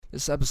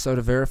This episode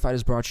of Verified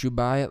is brought to you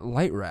by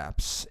Light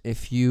Wraps.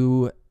 If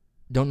you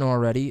don't know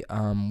already,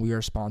 we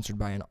are sponsored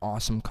by an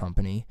awesome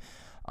company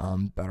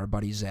that our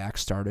buddy Zach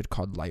started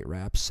called Light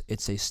Wraps.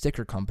 It's a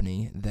sticker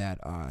company that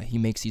he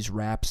makes these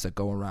wraps that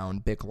go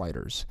around Bic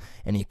lighters,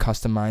 and he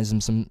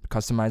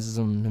customizes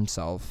them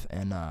himself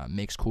and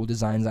makes cool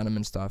designs on them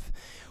and stuff.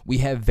 We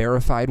have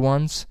verified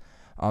ones.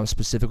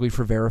 Specifically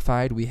for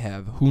Verified, we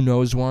have Who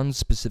Knows ones,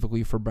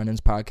 specifically for Brendan's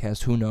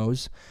podcast, Who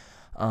Knows,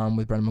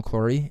 with Brendan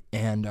McClory,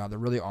 and they're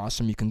really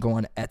awesome. You can go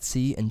on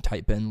Etsy and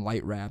type in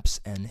Light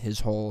Wraps, and his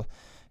whole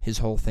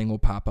thing will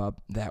pop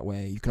up that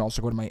way. You can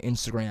also go to my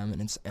Instagram,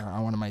 and it's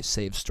on one of my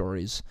saved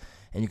stories,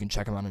 and you can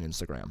check them out on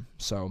Instagram.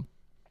 So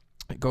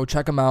go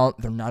check them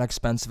out. They're not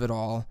expensive at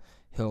all.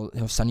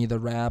 He'll send you the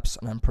wraps,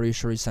 and I'm pretty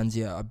sure he sends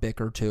you a Bic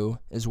or two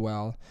as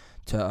well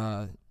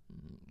to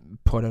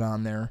put it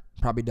on there.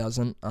 Probably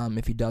doesn't.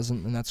 If he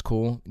doesn't, then that's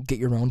cool. Get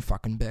your own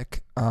fucking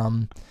Bic.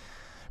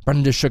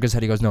 Brendan just shook his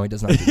head. He goes, "No, he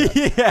does not do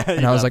that." Yeah,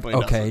 and I was like,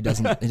 "Okay, he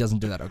doesn't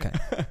do that." Okay.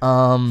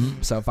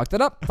 So fucked it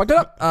up.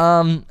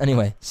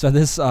 Anyway, so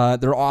this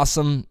they're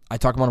awesome. I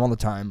talk about them all the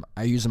time.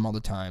 I use them all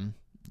the time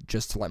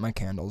just to light my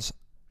candles.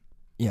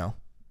 You know,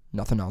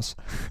 nothing else.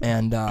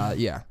 And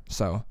yeah.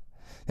 So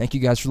thank you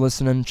guys for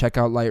listening. Check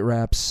out Light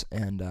Wraps,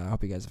 and I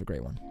hope you guys have a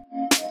great one.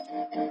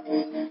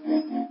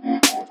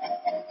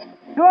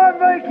 Do I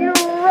make you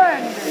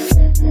ready?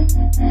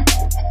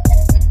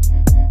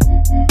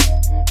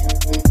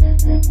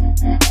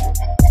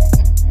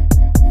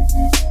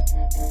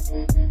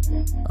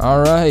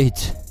 All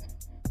right.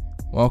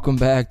 Welcome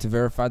back to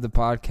Verified the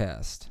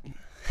Podcast.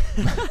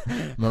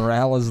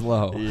 Morale is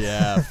low.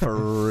 Yeah, for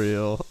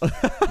real.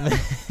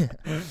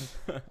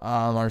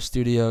 Our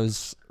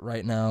studios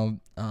right now,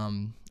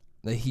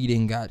 the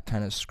heating got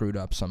kind of screwed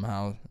up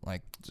somehow,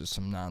 like just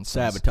some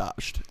nonsense.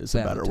 Sabotaged is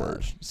a better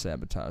word.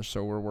 Sabotage.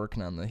 So we're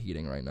working on the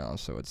heating right now,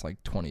 so it's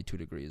like 22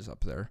 degrees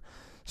up there.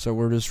 So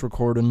we're just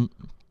recording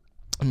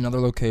another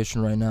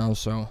location right now,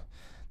 so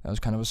that was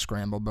kind of a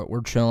scramble, but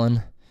we're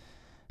chilling.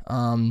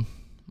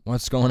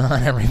 What's going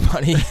on,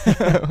 everybody?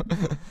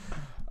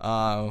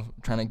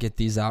 Trying to get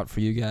these out for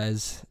you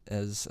guys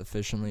as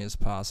efficiently as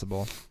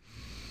possible.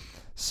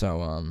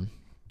 So,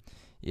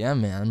 yeah,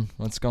 man,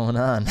 what's going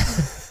on?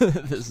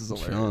 This is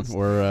hilarious.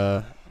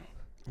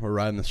 We're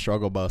riding the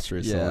struggle bus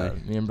recently. Yeah,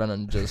 me and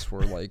Brennan just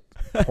were like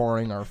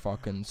pouring our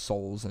fucking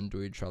souls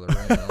into each other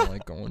right now,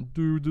 like going,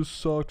 "Dude, this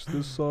sucks.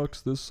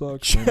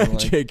 And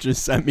Jake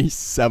just sent me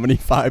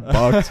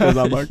 $75 because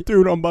I'm like,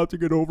 dude, I'm about to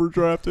get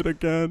overdrafted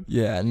again.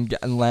 Yeah,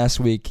 and last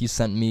week he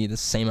sent me the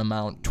same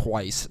amount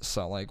twice.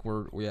 So like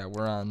we're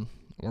on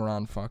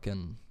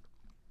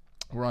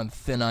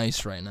thin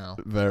ice right now.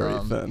 Very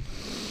thin.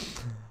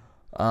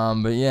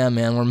 But yeah,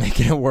 man, we're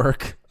making it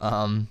work.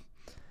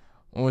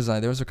 What was I?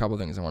 There was a couple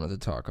things I wanted to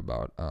talk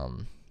about.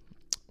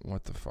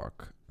 What the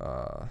fuck?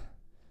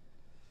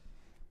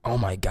 Oh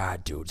my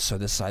god, dude. So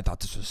I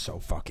thought this was so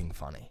fucking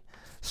funny.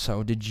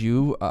 So did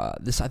you, I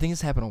think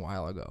this happened a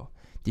while ago.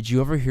 Did you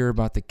ever hear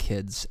about the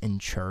kids in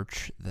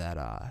church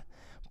that,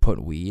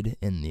 put weed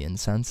in the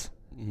incense?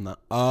 No.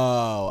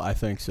 Oh, I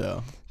think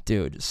so.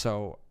 Dude,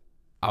 so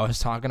I was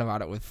talking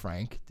about it with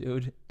Frank,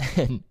 dude,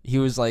 and he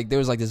was like, there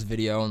was like this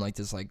video and like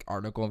this like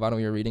article about it,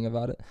 we were reading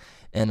about it,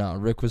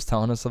 and Rick was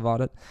telling us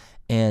about it,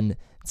 and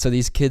so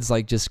these kids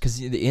like, just because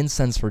the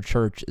incense for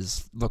church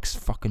looks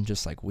fucking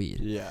just like weed.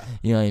 Yeah.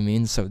 You know what I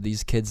mean? So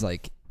these kids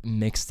like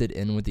mixed it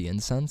in with the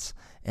incense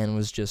and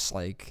was just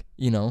like,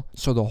 you know,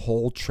 so the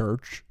whole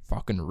church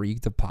fucking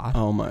reeked of pot.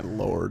 Oh my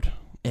lord.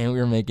 And we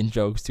were making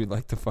jokes, dude,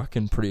 like the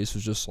fucking priest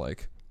was just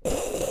like,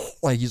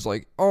 like he's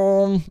like,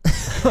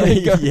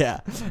 like,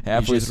 yeah.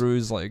 Halfway through,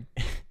 he's like,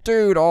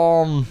 dude,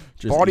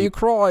 body of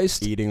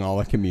Christ. Eating all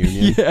the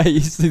communion. Yeah,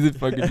 you see the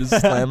fucking just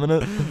slamming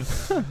it.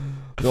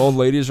 The old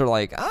ladies are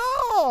like,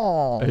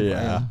 oh.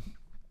 Yeah.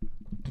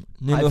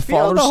 Name I the feel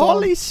Father, the Son.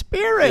 Holy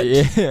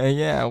Spirit.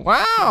 Yeah,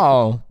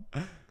 wow.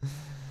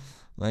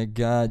 My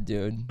God,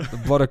 dude. The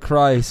blood of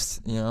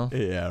Christ, you know?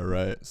 Yeah,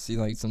 right. See,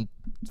 like, some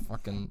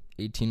fucking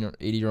 18 or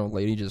 80-year-old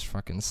lady just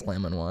fucking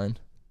slamming wine.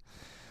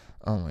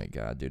 Oh, my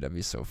God, dude. That'd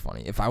be so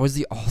funny. If I was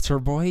the altar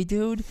boy,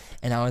 dude,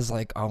 and I was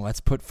like, oh,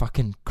 let's put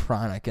fucking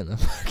Chronic in the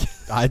fucking...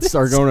 I'd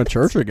start going to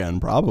church again,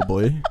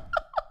 probably.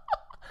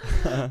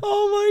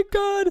 Oh, my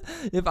God.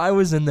 If I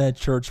was in that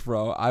church,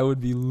 bro, I would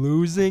be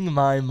losing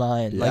my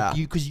mind. Yeah. Like,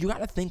 because you got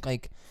to think,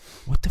 like,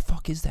 what the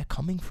fuck is that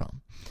coming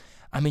from?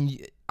 I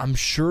mean, I'm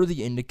sure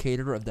the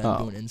indicator of them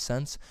doing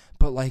incense,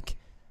 but, like,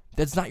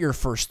 that's not your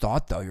first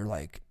thought, though. You're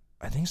like,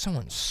 I think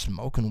someone's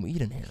smoking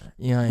weed in here.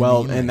 You know what I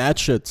mean? And like, that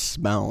shit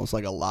smells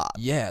like a lot.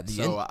 Yeah.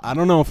 So I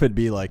don't know if it'd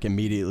be, like,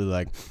 immediately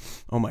like,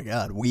 oh, my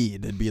God,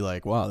 weed. It'd be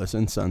like, wow, this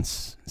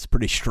incense is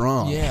pretty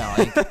strong. Yeah.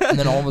 Like, and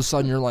then all of a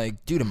sudden you're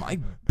like, dude, am I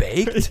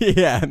baked?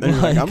 Yeah. And then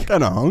you're like, I'm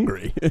kind of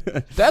hungry.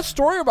 That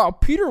story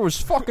about Peter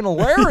was fucking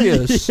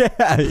hilarious.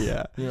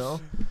 Yeah. You know?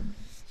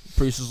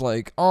 Priest is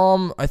like,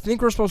 I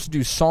think we're supposed to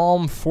do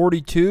Psalm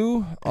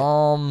 42.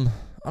 I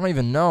don't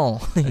even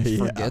know. He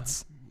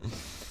forgets.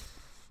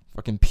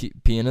 Fucking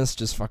pianist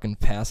just fucking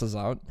passes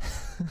out.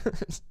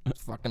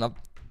 Fucking up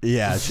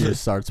Yeah, she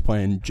just starts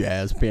playing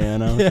jazz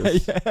piano.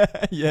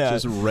 yeah.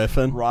 Just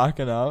riffing.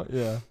 Rocking out,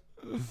 yeah.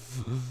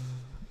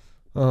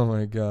 Oh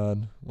my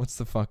God. What's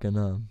the fucking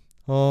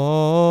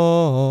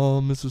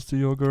oh, Mrs.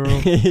 Steel Girl.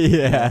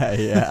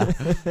 yeah.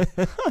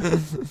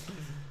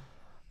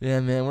 Yeah,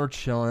 man, we're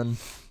chilling.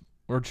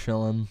 Look at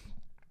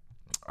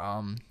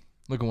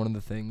one of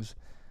the things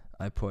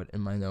I put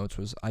in my notes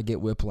was I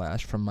get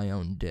whiplash from my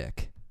own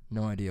dick.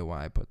 No idea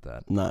why I put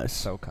that. Nice.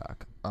 So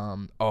cock.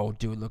 Oh,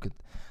 dude, look at.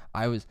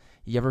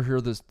 You ever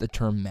hear the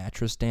term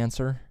mattress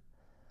dancer?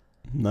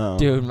 No.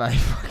 Dude,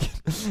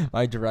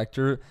 my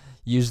director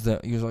he was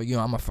like,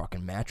 I'm a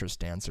fucking mattress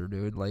dancer,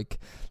 dude. Like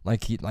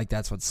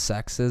that's what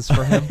sex is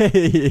for him. Yeah,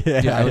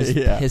 dude, I was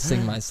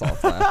pissing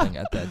myself laughing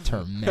at that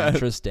term,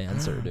 mattress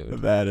dancer,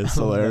 dude. That is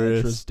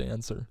hilarious. Mattress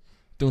dancer,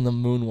 doing the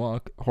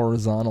moonwalk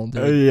horizontal,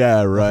 dude.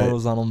 Yeah, right. The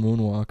horizontal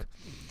moonwalk.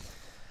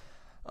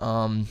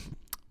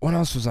 What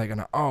else was I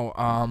gonna?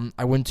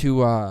 I went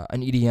to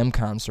an EDM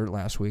concert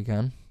last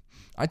weekend.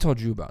 I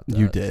told you about that.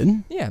 You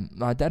did? Yeah,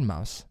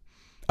 Deadmau5.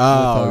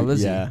 Oh,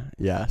 Lizzie. yeah,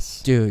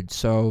 yes. Dude,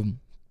 so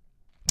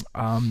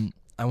I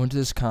went to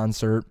this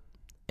concert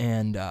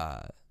and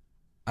I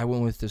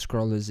went with this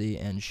girl Lizzie,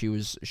 and she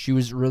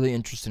was really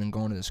interested in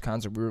going to this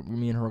concert.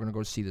 Me and her were gonna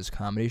go see this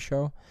comedy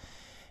show,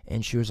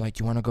 and she was like,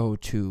 "Do you want to go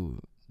to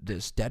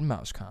this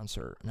Deadmau5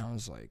 concert?" And I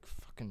was like,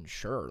 "Fucking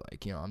sure,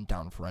 like, I'm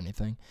down for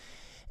anything."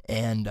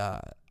 And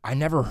I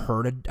never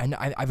heard it.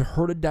 I've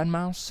heard of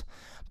Deadmau5,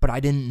 but I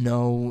didn't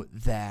know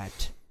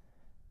that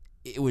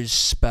it was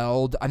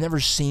spelled. I've never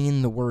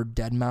seen the word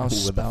Deadmau5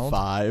 spelled. With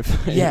a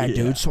 5. Yeah,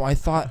 dude. So I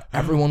thought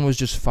everyone was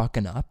just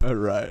fucking up.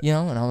 Right.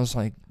 And I was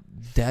like,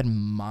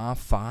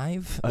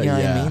 Deadma5? You know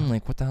what I mean?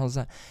 Like, what the hell is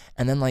that?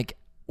 And then, like,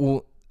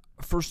 well,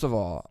 first of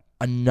all,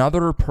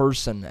 another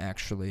friend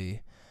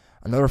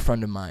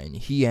of mine,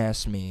 he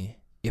asked me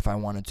if I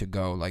wanted to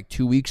go, like,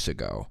 2 weeks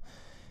ago,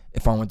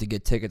 if I wanted to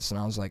get tickets. And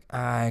I was like,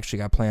 I actually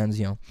got plans,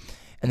 And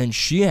then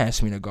she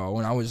asked me to go,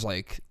 and I was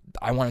like,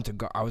 I wanted to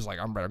go. I was like,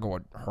 I'm better go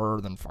with her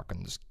than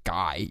fucking this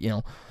guy,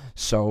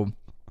 So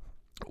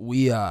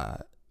we, so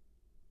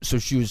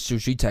she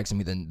texted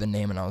me the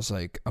name, and I was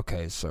like,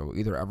 okay, so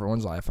either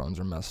everyone's iPhones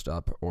are messed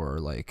up, or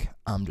like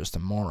I'm just a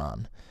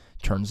moron.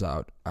 Turns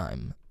out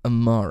I'm a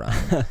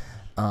moron.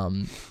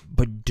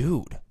 But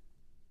dude,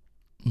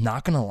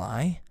 not gonna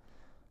lie,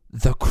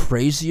 the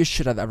craziest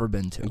shit I've ever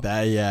been to.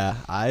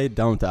 I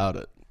don't doubt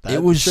it.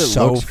 It was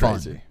so fun.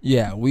 Crazy.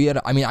 Yeah,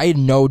 I had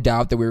no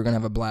doubt that we were gonna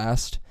have a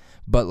blast,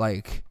 but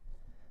like,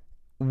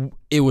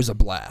 it was a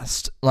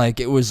blast. Like,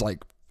 it was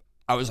like,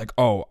 I was like,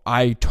 oh,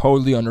 I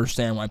totally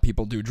understand why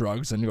people do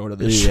drugs and go to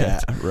this shit. Yeah,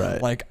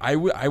 right. Like,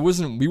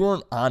 we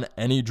weren't on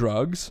any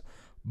drugs,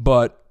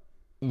 but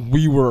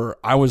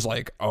I was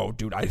like, oh,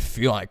 dude, I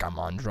feel like I'm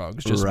on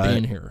drugs just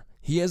being here.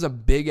 He has a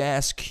big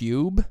ass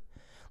cube.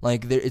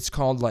 Like, it's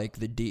called, like,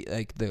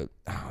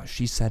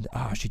 she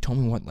told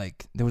me what,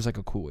 like, there was, like,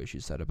 a cool way she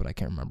said it, but I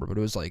can't remember, but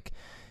it was, like,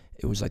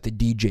 the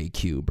DJ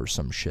cube or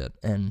some shit,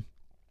 and,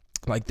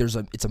 like,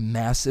 it's a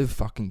massive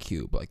fucking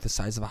cube, like, the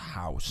size of a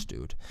house,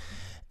 dude,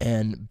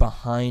 and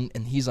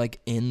he's, like,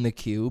 in the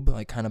cube,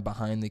 like, kind of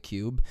behind the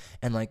cube,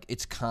 and, like,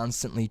 it's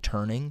constantly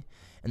turning,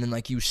 and then,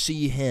 like, you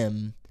see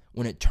him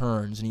when it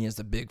turns, and he has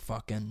the big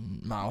fucking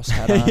mouse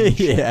head on. And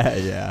shit.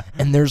 Yeah.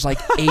 And there's like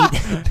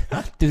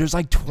there's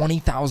like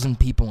 20,000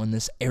 people in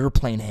this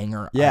airplane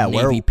hangar on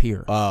Navy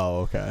Pier.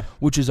 Oh, okay.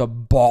 Which is a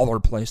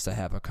baller place to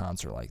have a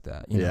concert like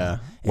that. Yeah.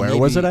 Where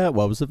was it at?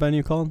 What was the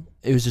venue called?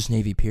 It was just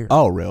Navy Pier.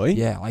 Oh, really?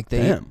 Yeah, like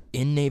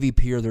in Navy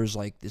Pier, there's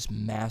like this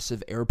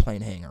massive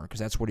airplane hangar,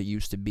 because that's what it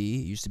used to be.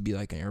 It used to be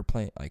like an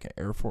airplane, like an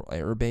air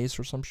base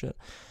or some shit.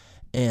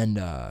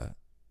 And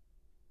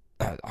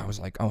I was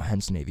like, oh,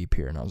 hence Navy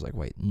Pier. And I was like,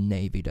 wait,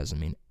 Navy doesn't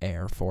mean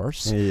Air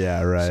Force.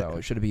 Yeah, right. So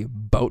it should be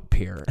Boat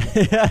Pier.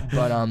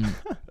 But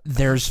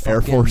there's fucking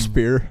Air Force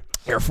Pier.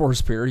 Air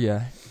Force Pier,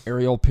 yeah.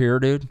 Aerial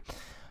Pier, dude.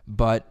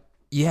 But,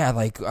 yeah,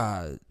 like,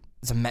 it's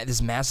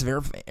this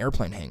massive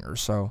airplane hangar.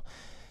 So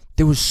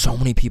there was so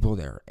many people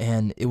there.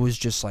 And it was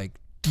just like,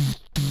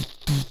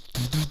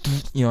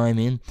 you know what I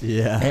mean?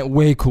 Yeah. And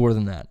way cooler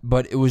than that.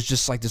 But it was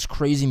just like this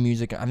crazy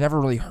music. I've never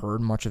really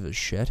heard much of his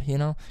shit,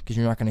 because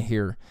you're not going to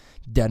hear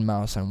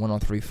Deadmau5 on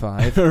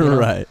 103.5.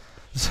 Right.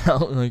 So,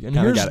 like, and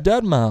here's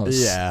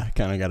Deadmau5. Yeah,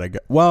 kind of got to go.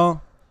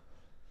 Well,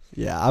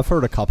 yeah, I've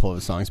heard a couple of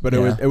his songs, but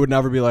it would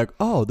never be like,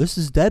 oh, this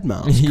is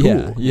Deadmau5.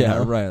 Cool.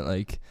 Yeah, right.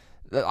 Like,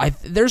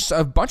 there's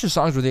a bunch of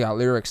songs where they got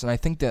lyrics, and I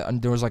think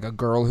that there was like a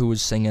girl who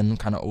was singing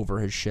kind of over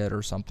his shit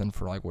or something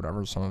for like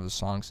whatever, some of his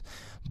songs.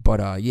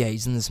 But yeah,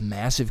 he's in this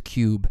massive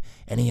cube,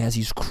 and he has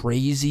these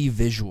crazy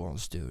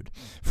visuals, dude,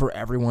 for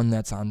everyone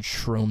that's on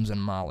shrooms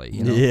and Molly,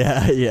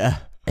 Yeah.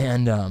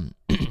 And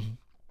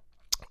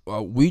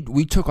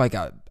we took like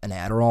an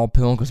Adderall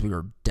pill because we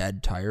were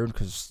dead tired,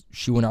 because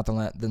she went out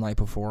the night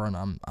before, and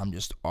I'm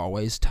just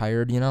always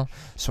tired,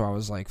 So I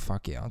was like,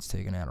 fuck yeah, let's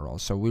take an Adderall.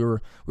 So we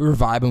were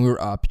vibing, we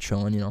were up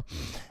chilling,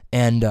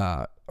 and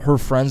her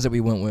friends that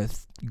we went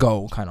with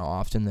go kind of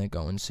often. They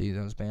go and see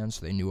those bands,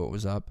 so they knew what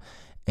was up,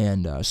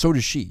 and so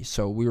does she.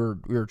 So we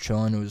were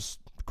chilling. It was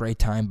a great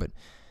time, but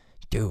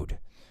dude,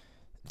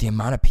 the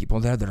amount of people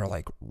there that are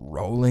like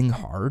rolling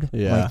hard,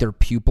 Yeah. like their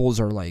pupils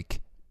are like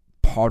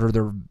part of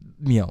their,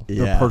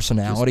 their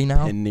personality just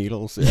now. Pin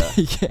needles. Yeah.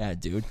 Yeah,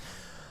 dude.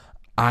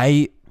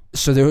 We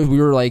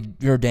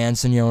were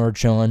dancing, we were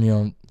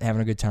chilling,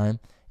 having a good time,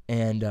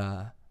 and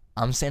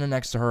I'm standing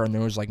next to her, and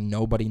there was like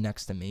nobody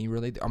next to me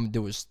really.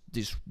 There was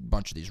this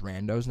bunch of these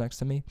randos next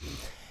to me,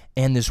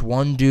 and this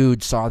one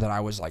dude saw that I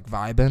was like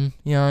vibing,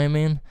 you know what I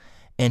mean?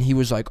 And he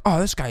was like, "Oh,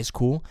 this guy's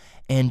cool."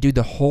 And dude,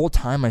 the whole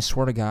time, I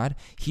swear to God,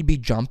 he'd be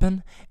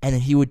jumping, and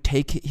then he would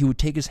take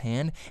his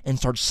hand and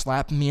start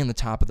slapping me in the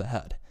top of the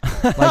head,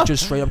 like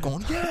just straight up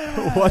going,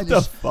 "Yeah!" What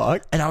the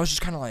fuck? And I was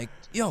just kind of like,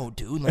 "Yo,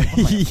 dude, like,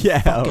 what am I,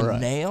 a fucking right.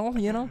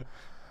 nail,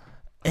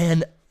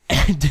 And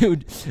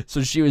dude,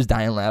 so she was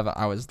dying laughing.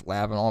 I was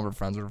laughing. All of her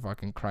friends were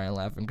fucking crying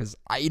laughing because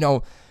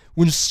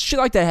when shit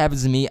like that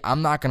happens to me,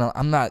 I'm not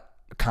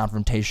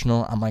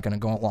confrontational. I'm not gonna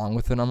go along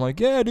with it. I'm like,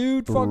 yeah,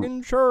 dude,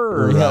 fucking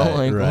sure.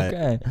 Right.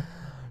 Okay.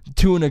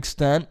 To an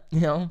extent,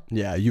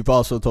 Yeah, you've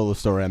also told a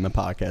story on the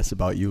podcast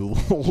about you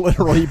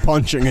literally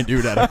punching a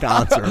dude at a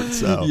concert.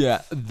 So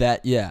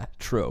yeah,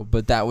 true.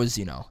 But that was,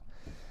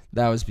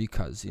 that was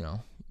because,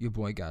 your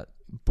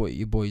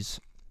boy's,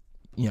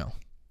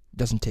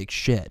 doesn't take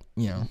shit,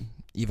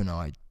 even though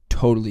I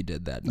totally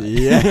did that night.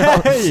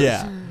 Yeah,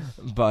 yeah.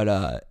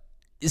 But,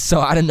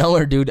 so out of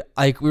nowhere, dude,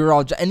 like we were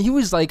all, and he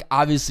was like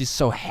obviously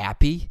so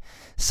happy.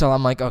 So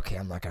I'm like, okay,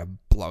 I'm not going to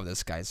blow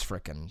this guy's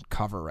freaking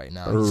cover right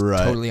now. He's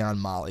totally on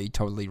Molly,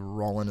 totally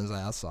rolling his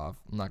ass off.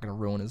 I'm not going to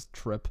ruin his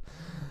trip.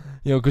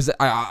 Because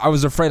I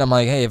was afraid. I'm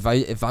like, hey,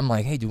 if I'm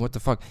like, hey, dude, what the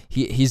fuck?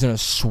 He's going to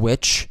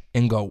switch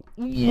and go,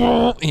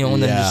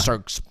 and then just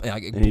start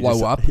like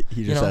blow up.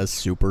 He just has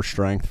super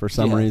strength for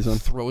some reason.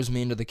 Throws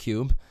me into the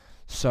cube.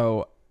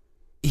 So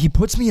he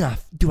puts me in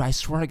dude, I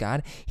swear to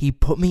God, he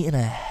put me in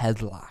a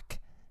headlock.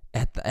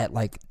 At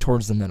like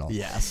towards the middle.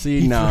 Yeah.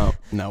 See, no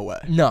way.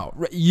 No,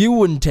 you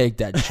wouldn't take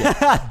that shit.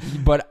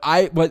 but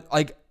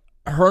like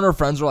her and her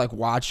friends were like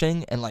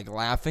watching and like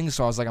laughing.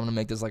 So I was like, I'm gonna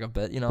make this like a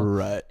bit,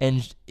 Right.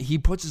 And he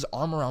puts his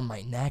arm around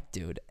my neck,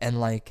 dude, and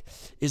like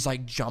is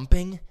like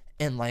jumping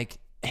and like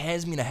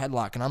hands me in a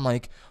headlock, and I'm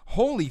like,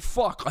 holy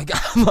fuck! Like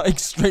I'm like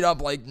straight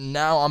up like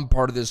now I'm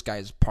part of this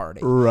guy's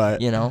party,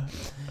 right?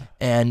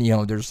 And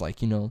there's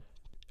like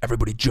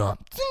everybody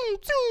jump,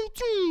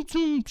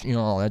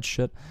 all that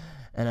shit.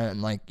 And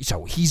then, like,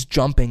 so he's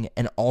jumping,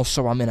 and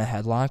also I'm in a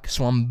headlock,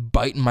 so I'm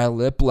biting my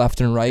lip left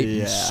and right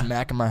and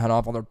smacking my head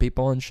off other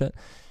people and shit.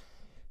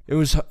 It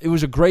was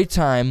a great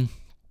time,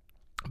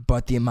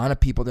 but the amount of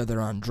people that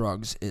are on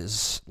drugs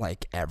is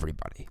like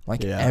everybody.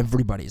 Like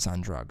everybody's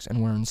on drugs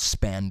and wearing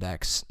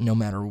spandex, no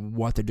matter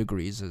what the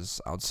degrees is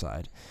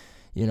outside.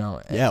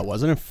 Yeah,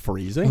 wasn't it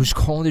freezing? It was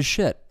cold as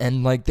shit,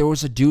 and like there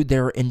was a dude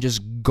there in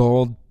just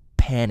gold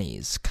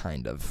panties,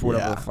 kind of,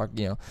 whatever the fuck,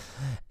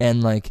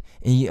 and like,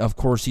 and of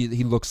course he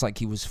looks like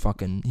he looks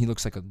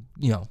like a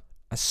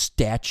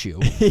statue.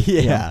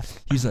 Yeah.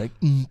 He's like,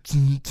 I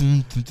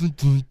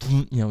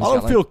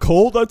don't feel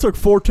cold. I took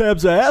 4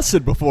 tabs of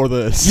acid before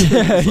this.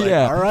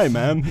 Yeah. All right,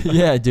 man.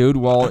 Yeah, dude.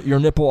 Well,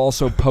 your nipple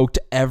also poked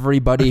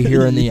everybody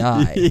here in the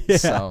eye. Yeah.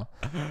 So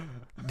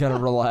gotta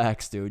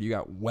relax, dude. You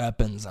got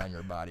weapons on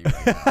your body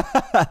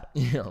right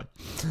now.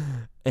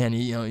 And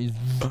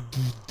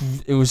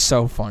it was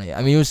so funny.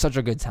 I mean, it was such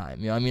a good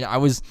time. I mean, I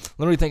was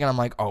literally thinking, I'm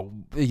like, oh,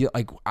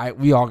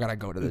 we all gotta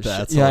go to this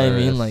shit. You know what I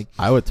mean? Like,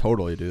 I would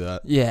totally do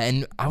that. Yeah,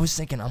 and I was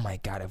thinking, oh my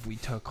God, if we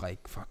took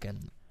like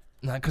fucking,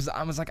 because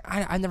I was like,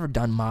 I never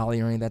done Molly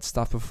or any of that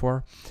stuff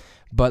before,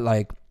 but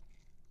like,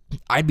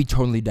 I'd be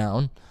totally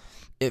down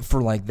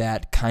for like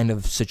that kind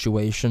of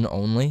situation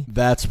only.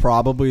 That's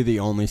probably the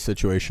only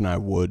situation I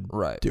would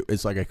do.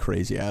 It's like a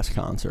crazy ass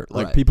concert.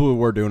 Like people who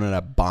were doing it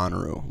at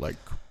Bonnaroo, like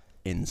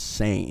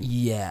insane.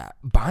 Yeah,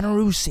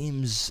 Bonnaroo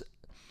seems.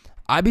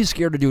 I'd be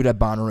scared to do it at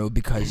Bonnaroo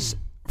because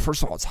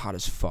first of all, it's hot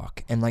as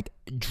fuck, and like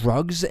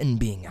drugs and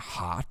being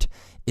hot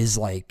is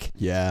like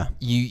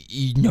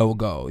you no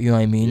go. You know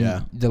what I mean?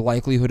 Yeah. The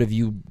likelihood of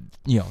you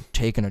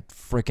taking a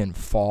freaking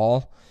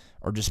fall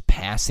or just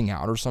passing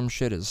out or some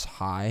shit is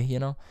high.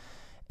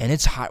 And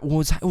it's hot.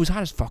 Well, it was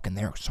hot as fuck in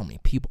there with so many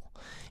people.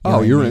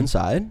 You were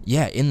inside?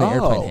 Yeah, in the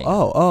airplane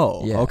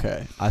hangar. Yeah.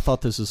 Okay. I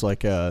thought this was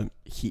like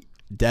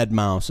Dead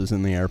Mouse is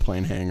in the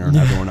airplane hangar and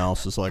everyone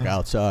else is like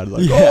outside.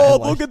 Like,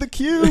 look at the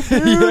cube,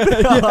 dude.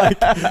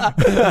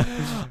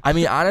 I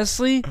mean,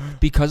 honestly,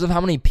 because of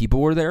how many people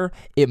were there,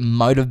 it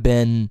might have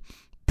been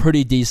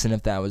pretty decent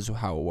if that was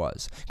how it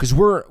was. Because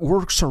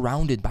we're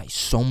surrounded by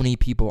so many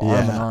people,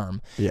 arm in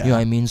arm. Yeah. You know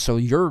what I mean? So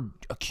you're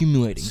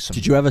accumulating some.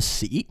 Did you have a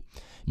seat?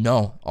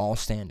 No, all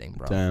standing,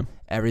 bro. Damn.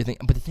 Everything.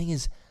 But the thing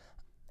is,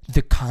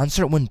 the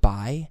concert went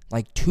by,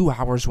 like 2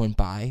 hours went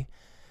by.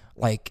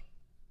 Like,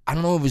 I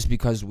don't know if it was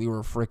because we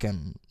were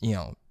freaking,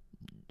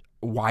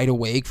 wide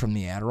awake from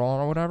the Adderall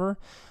or whatever,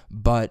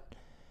 but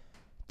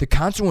the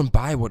concert went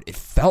by what it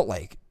felt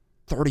like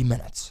 30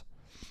 minutes.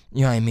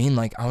 You know what I mean?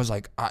 Like, I was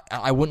like,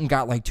 I went and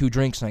got like 2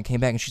 drinks and I came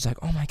back and she's like,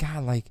 oh my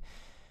God, like,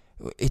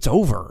 it's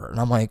over. And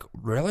I'm like,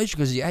 really? She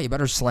goes, yeah, you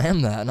better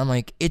slam that. And I'm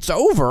like, it's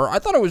over? I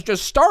thought it was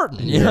just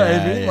starting. You know what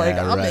I mean? Like,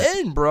 I'm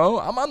in, bro.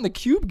 I'm on the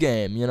cube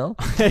game, you know?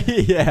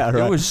 Yeah,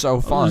 right. It was so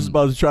fun. I was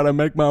about to try to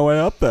make my way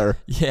up there.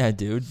 Yeah,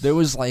 dude. There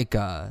was like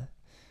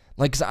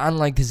 'cause on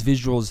like his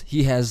visuals,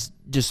 he has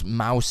just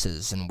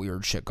mouses and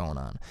weird shit going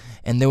on.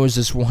 And there was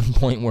this one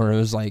point where it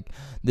was like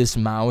this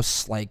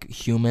mouse, like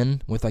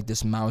human with like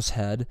this mouse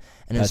head.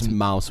 And That's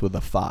mouse with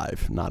a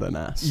 5, not an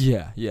S.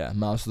 Yeah,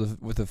 mouse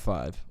with a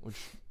 5, which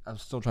I'm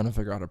still trying to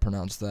figure out how to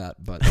pronounce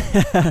that. But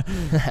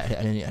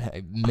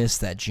I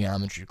missed that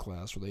geometry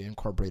class where they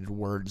incorporated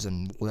words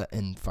and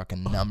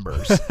fucking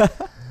numbers.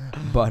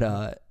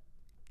 But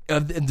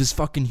this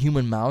fucking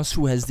human mouse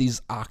who has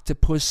these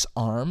octopus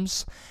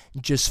arms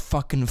just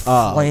fucking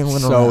flailing around.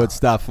 So it's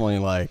definitely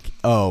like,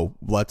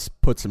 let's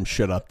put some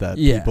shit up that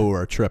people who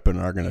are tripping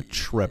are going to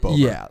trip over.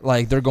 Yeah,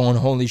 like they're going,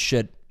 holy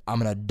shit, I'm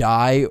going to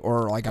die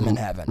or like I'm in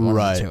heaven. One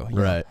right, of the two,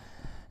 right.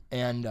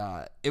 And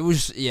it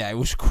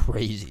was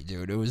crazy,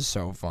 dude. It was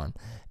so fun.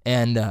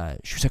 And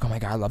she was like, oh my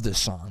God, I love this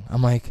song.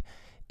 I'm like,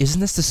 isn't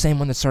this the same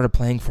one that started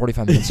playing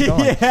 45 minutes ago?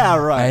 Yeah,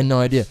 right. I had no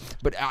idea.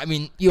 But I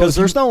mean, because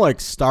there's no like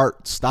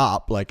start,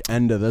 stop, like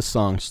end of this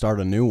song, start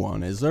a new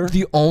one, is there?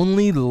 The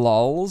only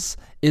lulls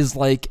is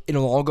like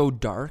it'll all go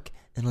dark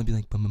and it'll be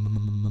like,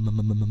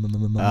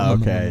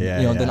 okay, yeah.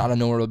 You know, then out of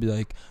nowhere it'll be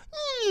like,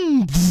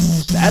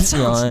 that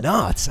sounds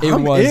nuts. It bro.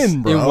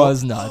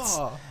 was nuts,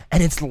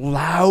 and it's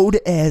loud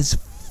as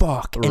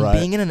fuck. And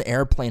being in an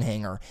airplane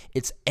hangar,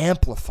 it's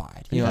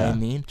amplified. You know what I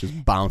mean?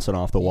 Just bouncing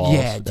off the walls.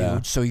 Yeah, dude.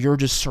 Yeah. So you're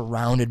just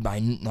surrounded by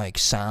like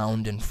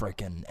sound and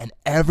frickin' and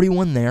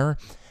everyone there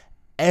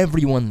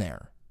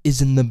is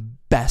in the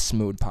best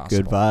mood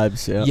possible. Good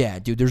vibes. Yeah. Yeah,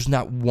 dude. There's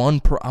not one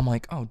I'm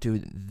like, oh,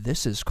 dude,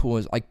 this is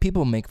cool. Like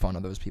people make fun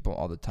of those people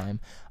all the time.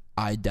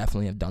 I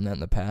definitely have done that in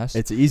the past.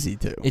 It's easy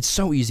to. It's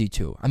so easy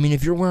to. I mean,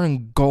 if you're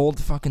wearing gold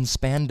fucking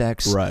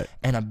spandex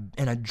and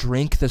a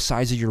drink the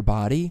size of your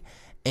body,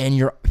 and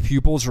your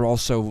pupils are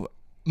also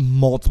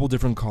multiple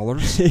different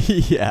colors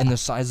and the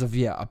size of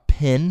a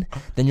pin,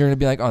 then you're gonna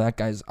be like, oh, that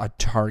guy's a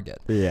target.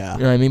 Yeah,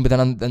 you know what I mean. But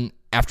then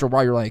after a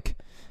while, you're like,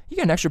 you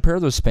got an extra pair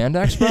of those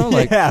spandex, bro?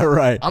 Like, yeah,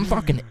 right. I'm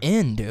fucking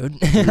in, dude.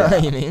 You know what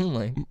I mean?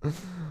 Like,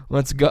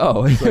 let's go.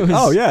 Like,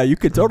 oh yeah, you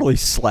could totally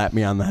slap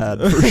me on the head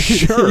for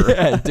sure.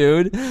 Yeah,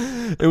 dude.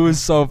 It was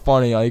so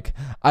funny. Like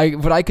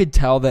I could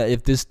tell that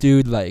if this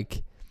dude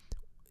like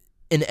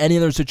in any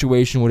other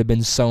situation would have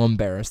been so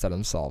embarrassed at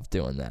himself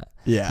doing that.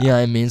 Yeah. You know what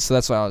I mean? So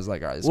that's why I was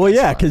like, all right. Well,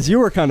 yeah, because you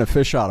were kind of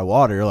fish out of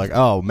water. You're like,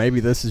 oh, maybe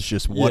this is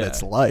just what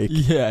it's like.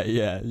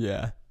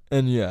 Yeah.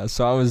 And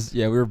so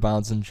we were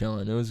bouncing,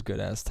 chilling. It was a good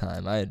ass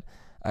time. I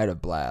had a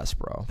blast,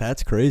 bro.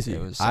 That's crazy.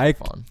 It was so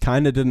fun.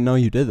 Kind of didn't know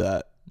you did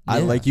that. Yeah.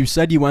 Like you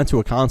said you went to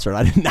a concert.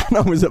 I did not know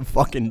it was a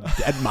fucking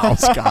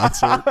Deadmau5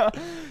 concert.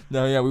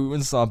 No, yeah, we went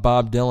and saw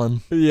Bob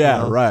Dylan.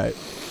 Yeah, right.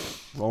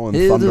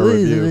 Rolling Thunder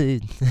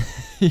Review.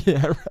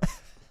 Yeah, right.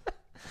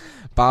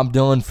 Bob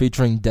Dylan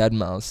featuring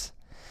Deadmau5.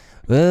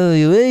 Well,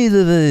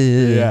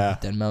 yeah.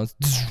 Deadmau5.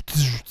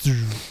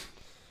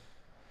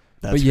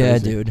 That's but yeah,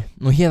 crazy. dude.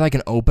 Well, he had like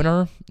an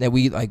opener that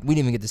we didn't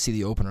even get to see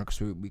the opener because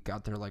we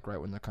got there like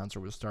right when the concert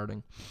was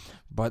starting.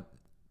 But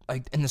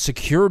like, and the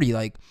security,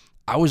 like,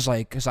 I was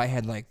like, because I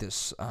had like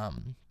this, I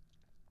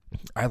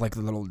had like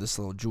this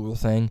little jewel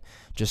thing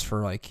just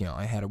for like, you know,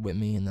 I had it with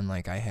me, and then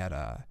like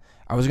I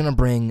was gonna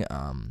bring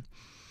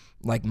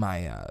like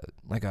my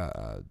like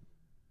a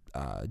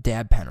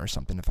dab pen or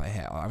something if I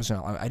had.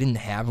 I didn't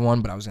have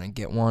one, but I was gonna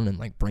get one and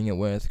like bring it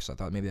with because I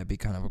thought maybe that'd be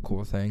kind of a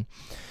cool thing.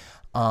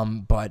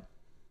 But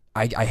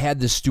I had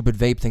this stupid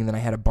vape thing. Then I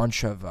had a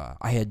bunch of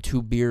I had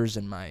 2 beers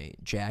in my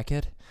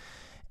jacket,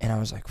 and I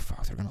was like,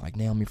 fuck, they're gonna like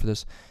nail me for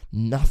this.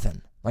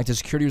 Nothing. Like the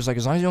security was like,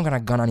 as long as you don't got a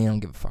gun on you, I don't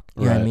give a fuck.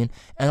 You know what I mean?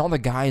 And all the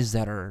guys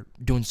that are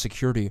doing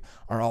security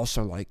are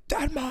also like,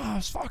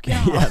 Deadmau5, fuck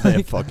yeah. Yeah, they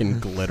have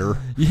fucking glitter.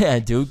 Yeah,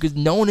 dude, because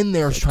no one in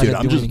there is trying to do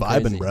anything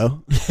I'm just vibing,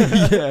 bro.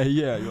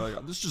 Yeah. You're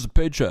like, this is just a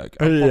paycheck.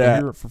 I'm fucking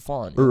here for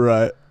fun.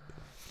 Right.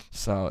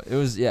 So it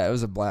was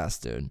a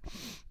blast, dude.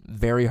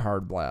 Very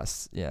hard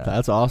blast. Yeah.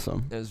 That's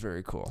awesome. It was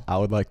very cool. I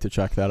would like to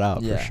check that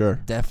out for sure.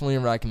 Definitely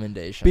a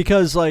recommendation.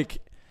 Because like,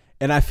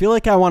 and I feel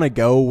like I want to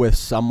go with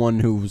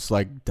someone who's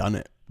like done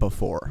it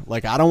before.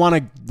 Like I don't want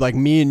to like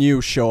me and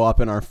you show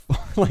up in our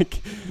like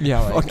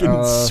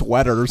fucking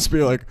sweaters,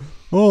 be like,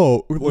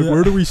 oh, like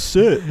where do we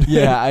sit?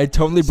 Yeah, I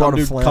totally brought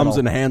a flannel. Comes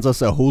and hands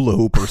us a hula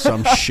hoop or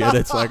some shit.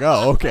 It's like,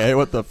 oh, okay,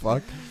 what the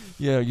fuck?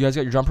 Yeah, you guys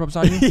got your jump ropes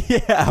on you?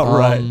 Yeah,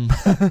 right. I'm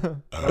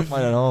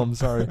fine at home.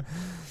 Sorry,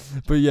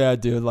 but yeah,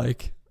 dude,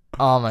 like,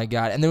 oh my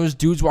god, and there was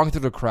dudes walking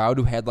through the crowd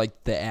who had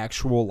like the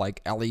actual like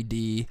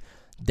LED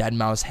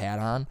Deadmau5 hat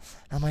on.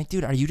 And I'm like,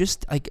 dude, are you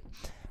just like?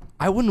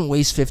 I wouldn't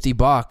waste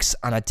 $50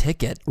 on a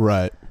ticket,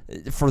 right,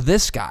 for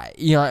this guy.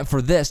 You know,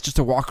 for this just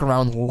to walk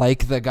around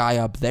like the guy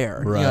up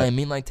there. Right. You know what I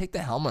mean? Like, take the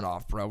helmet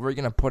off, bro. Where are you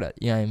gonna put it?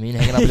 You know what I mean?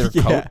 Hanging up with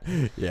their coat.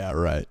 Yeah,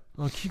 right.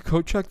 Oh, can you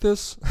coat check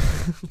this?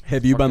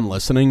 Have you been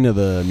listening to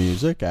the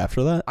music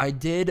after that? I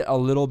did a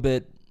little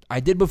bit. I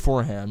did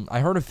beforehand.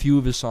 I heard a few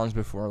of his songs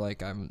before.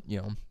 Like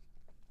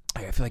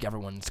I feel like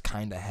everyone's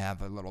kind of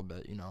have a little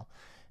bit, you know.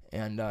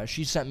 And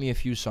she sent me a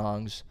few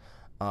songs.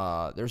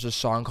 There's a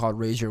song called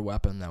 "Raise Your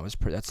Weapon"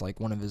 that's like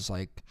one of his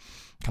like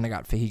kind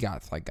of he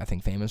got like I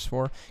think famous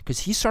for because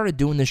he started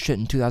doing this shit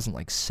in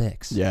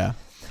 2006. Yeah,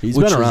 he's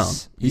been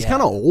around. He's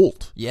kind of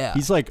old. Yeah,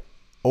 he's like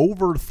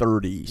over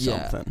 30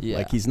 something. Yeah.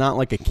 Like he's not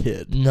like a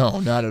kid. No,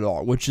 not at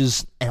all.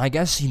 And I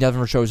guess he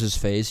never shows his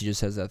face. He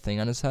just has that thing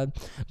on his head,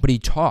 but he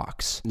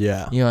talks.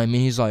 Yeah, you know what I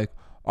mean. He's like,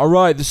 all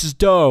right, this is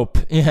dope.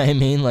 You know what I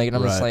mean? Like, and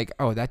I'm just Right. like,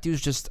 oh, that dude's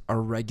just a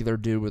regular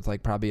dude with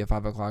like probably a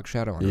 5 o'clock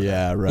shadow on his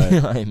yeah, head. right.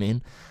 You know what I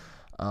mean?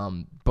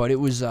 But it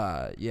was,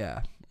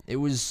 it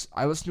was.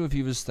 I listened to a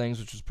few of his things,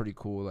 which was pretty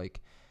cool.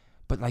 Like,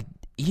 but like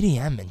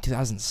EDM in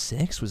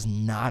 2006 was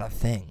not a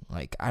thing.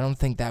 Like, I don't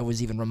think that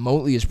was even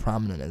remotely as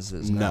prominent as it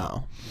is now.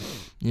 No.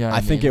 You know what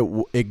I think it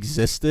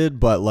existed,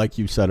 but like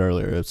you said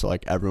earlier, it's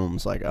like everyone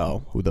was like,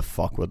 "Oh, who the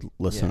fuck would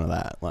listen to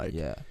that?" Like,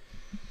 yeah.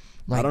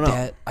 Like I don't know.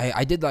 that,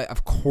 I did like,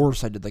 of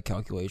course, I did like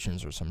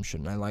calculations or some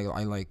shit, and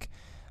I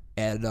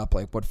added up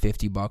like what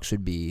 $50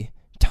 would be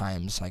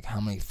times like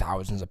how many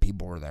thousands of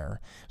people were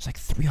there. It's like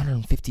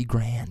 350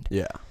 grand.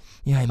 yeah,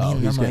 You know what I mean?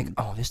 And I'm like,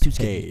 oh, this dude's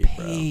getting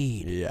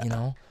paid. Yeah. You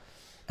know?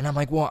 And I'm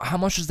like, well, how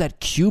much does that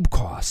cube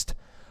cost?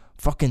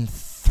 Fucking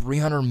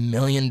 $300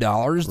 million, dude.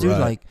 Right.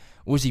 Like,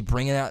 was he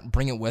bring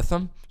it with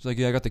him? He's like,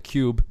 yeah, I got the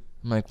cube.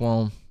 I'm like,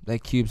 well,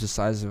 that cube's the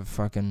size of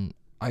fucking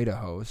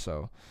Idaho,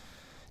 so.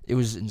 It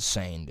was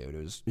insane, dude.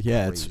 It was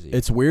crazy.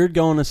 It's weird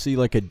going to see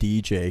like a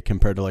DJ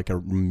compared to like a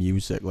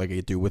music, like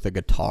you do with a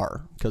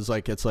guitar, because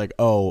like it's like,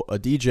 oh, a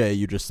DJ,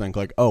 you just think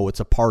like, oh, it's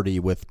a party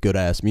with good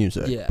ass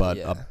music, but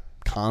a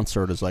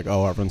concert is like,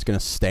 oh, everyone's gonna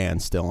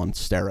stand still and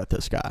stare at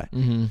this guy.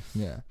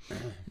 Mm-hmm.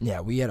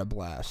 Yeah. We had a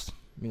blast.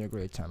 We had a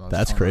great time.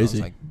 That's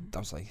crazy. I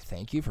was like,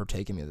 thank you for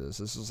taking me to this.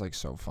 This is like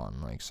so fun.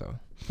 Like so.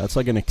 That's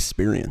like an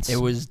experience. It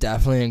was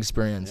definitely an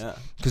experience. Yeah.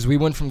 Because we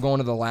went from going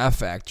to the Laugh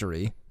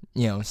Factory,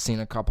 you know, seeing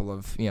a couple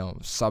of, you know,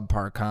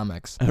 subpar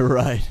comics.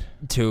 Right.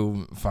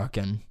 To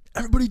fucking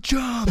everybody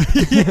jump.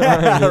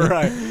 Yeah,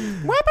 right.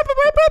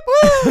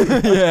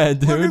 Yeah,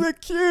 dude. Look at the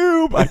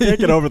cube. I can't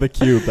get over the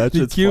cube. That's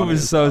the cube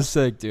is so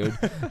sick, dude.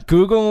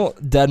 Google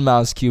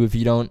Deadmau5 Cube if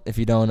you don't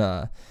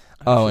and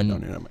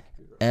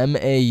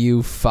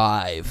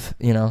MAU5,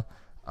 you know.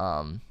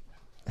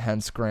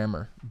 Hence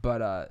grammar.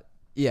 But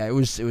yeah, it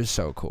was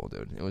so cool,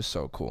 dude. It was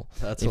so cool.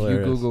 That's if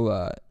hilarious. you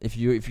Google if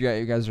you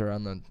guys are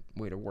on the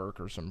way to work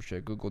or some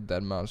shit, Google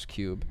Deadmau5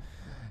 Cube.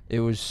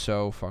 It was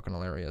so fucking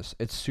hilarious.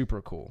 It's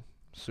super cool.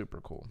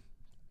 Super cool.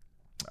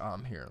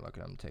 Here, look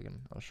at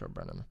I'll show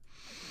Brendan.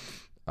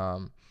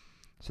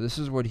 So this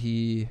is what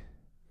he.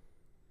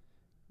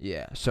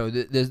 Yeah. So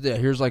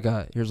here's like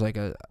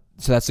a.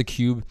 So that's a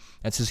cube.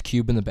 That's his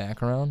cube in the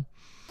background,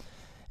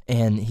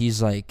 and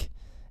he's like,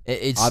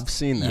 it's. I've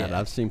seen that. Yeah.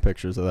 I've seen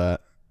pictures of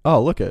that.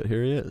 Oh, look at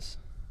here he is.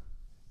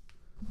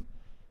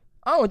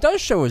 Oh, it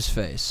does show his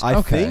face.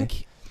 I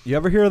think. You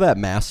ever hear of that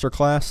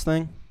masterclass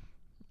thing?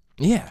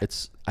 Yeah.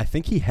 I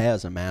think he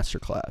has a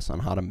masterclass on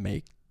how to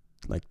make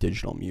like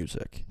digital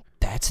music.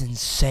 That's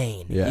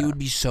insane. Yeah. He would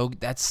be so.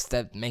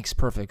 That makes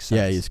perfect sense.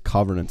 Yeah, he's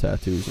covered in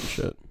tattoos and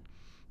shit.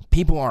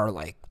 People are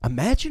like,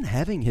 imagine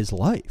having his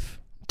life.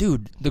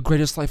 Dude, the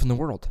greatest life in the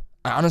world.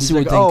 I honestly He's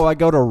would like, think. oh, I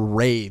go to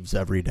raves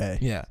every day.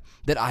 Yeah.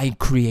 That I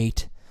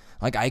create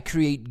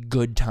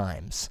good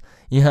times.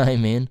 You know what I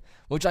mean?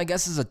 Which I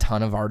guess is a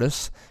ton of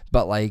artists,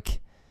 but like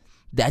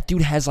that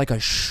dude has like a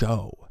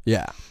show.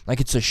 Yeah.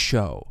 Like it's a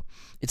show.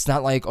 It's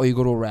not like, oh, you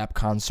go to a rap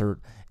concert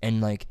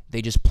and like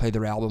they just play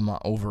their album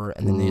over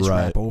and then they just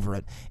rap over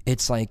it.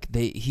 It's like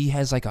he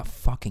has like a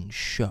fucking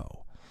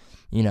show,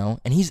 you know?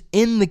 And he's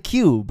in the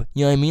cube,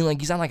 you know what I mean? Like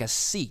he's on like a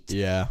seat.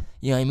 Yeah.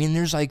 You know what I mean?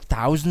 There's like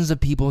thousands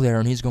of people there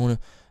and he's going,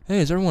 hey,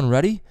 is everyone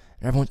ready?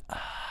 And everyone's,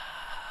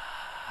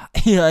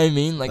 you know what I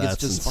mean? Like That's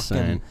it's just insane.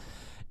 fucking,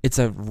 it's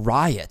a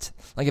riot.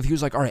 Like if he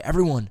was like, all right,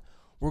 everyone,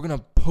 we're going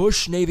to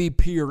push Navy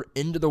Pier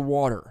into the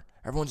water.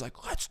 Everyone's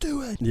like, let's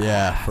do it.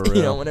 Yeah, for real.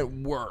 You know, and it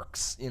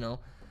works, you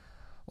know?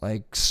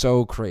 Like,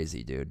 so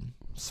crazy, dude.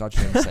 Such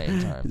an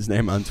insane time. His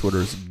name on Twitter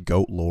is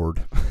Goat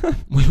Lord.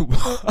 Wait,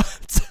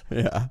 what?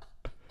 Yeah.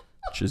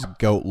 Just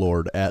Goat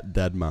Lord at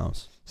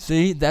Deadmau5.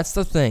 See, that's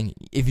the thing.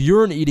 If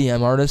you're an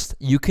EDM artist,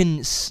 you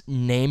can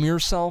name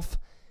yourself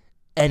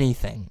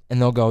anything,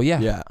 and they'll go,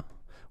 yeah. Yeah.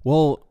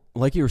 Well,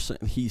 like you were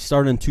saying, he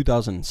started in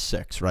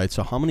 2006, right?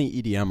 So how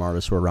many EDM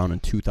artists were around in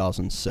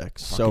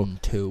 2006? Fucking so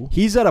 2.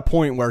 He's at a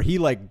point where he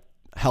like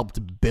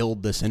helped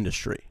build this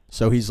industry.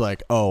 So he's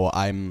like, oh,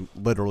 I'm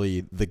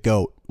literally the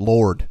GOAT,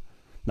 Lord.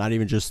 Not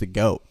even just the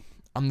GOAT.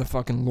 I'm the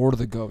fucking Lord of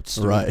the Goats.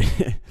 Dude. Right.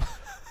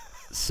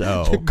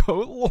 So the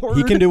Goat Lord.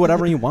 he can do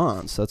whatever he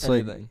wants. That's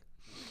anything.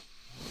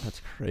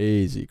 That's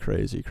crazy,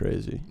 crazy,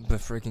 crazy. The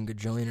freaking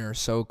Gajillionaire is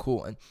so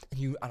cool, and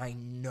I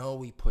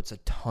know he puts a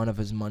ton of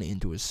his money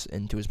into his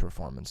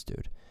performance,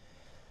 dude.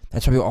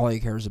 That's probably all he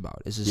cares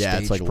about is his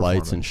stage it's like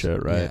lights and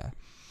shit, right? Yeah.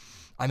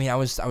 I mean, I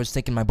was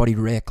thinking my buddy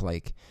Rick,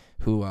 like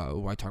who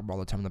I talk about all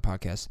the time on the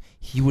podcast,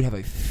 he would have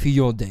a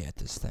field day at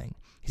this thing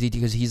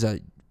because he's a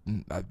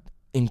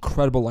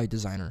incredible light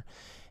designer,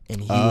 And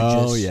he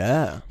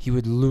he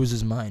would lose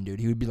his mind, dude.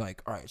 He would be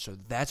like, all right, so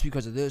that's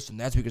because of this, and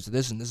that's because of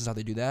this, and this is how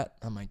they do that.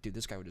 I'm like, dude,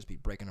 this guy would just be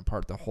breaking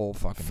apart the whole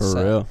fucking set.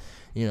 For real.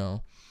 You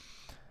know?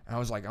 And I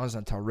was going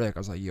to tell Rick, I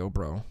was like, yo,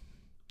 bro,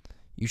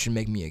 you should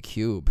make me a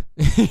cube.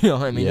 You know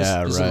what I mean?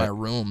 Yeah, this is my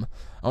room.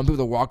 I want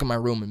people to walk in my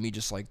room and me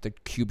just like the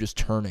cube just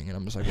turning, and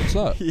I'm just like, what's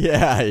up?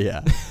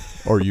 Yeah.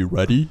 Are you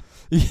ready?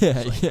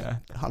 Yeah.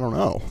 I don't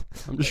know.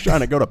 I'm just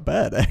trying to go to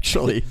bed,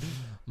 actually.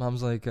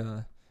 Mom's like,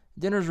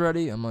 dinner's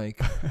ready. I'm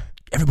like,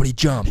 everybody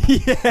jump.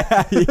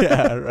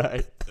 Yeah,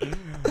 right.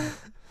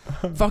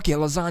 Fuck yeah,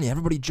 lasagna.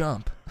 Everybody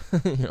jump.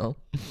 You know?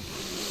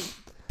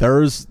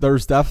 There's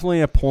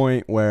definitely a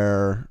point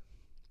where,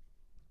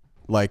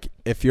 like,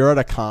 if you're at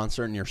a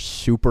concert and you're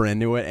super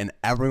into it and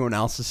everyone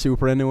else is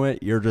super into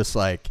it, you're just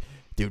like,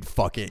 dude,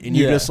 fuck it. And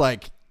you just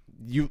like,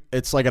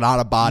 it's like an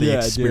out-of-body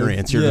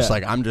experience. Dude. You're just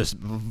like, I'm just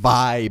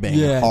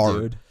vibing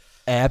hard. Dude.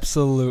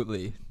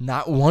 Absolutely.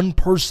 Not one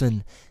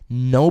person,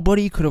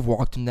 nobody could have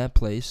walked in that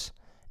place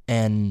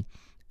and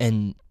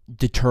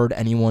deterred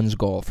anyone's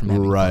goal from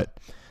having fun.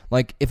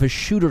 Like, if a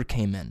shooter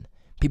came in,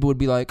 people would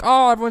be like,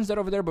 oh, everyone's dead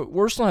over there, but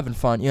we're still having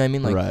fun. You know what I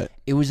mean? Like,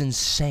 it was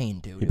insane,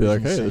 dude. You'd be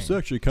like, hey, this is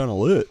actually kind of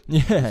lit.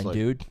 Yeah, like,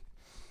 dude.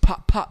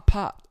 Pop, pop,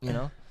 pop, you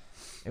know?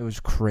 It was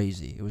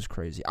crazy.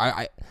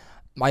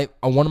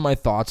 One of my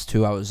thoughts,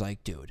 too, I was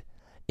like, dude,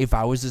 if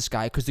I was this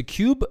guy, because the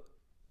Cube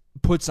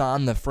puts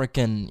on the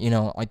frickin', you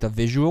know, like the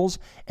visuals,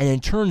 and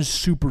it turns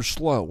super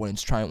slow when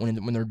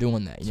they're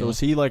doing that. You know? Is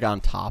he, like, on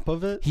top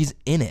of it? He's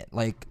in it.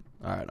 Like,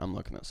 all right, I'm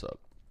looking this up.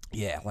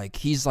 Yeah, like,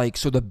 he's like,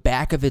 so the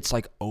back of it's,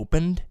 like,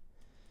 opened,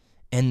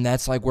 and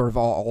that's, like, where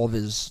all of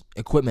his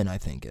equipment, I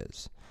think,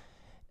 is.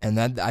 And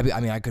that, I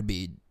mean, I could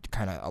be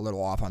kind of a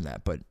little off on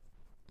that, but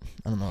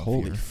I don't know.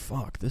 Holy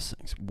fuck, this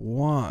thing's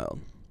wild.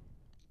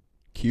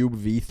 Cube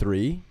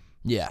V3?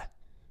 Yeah.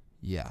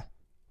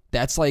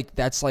 That's like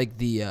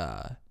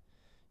the,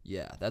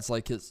 that's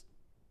like his,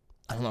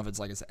 I don't know if it's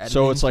like his editing.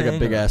 So it's like a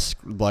big ass,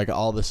 like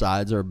all the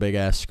sides are a big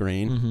ass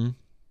screen? Mm-hmm.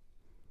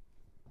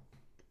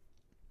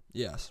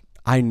 Yes.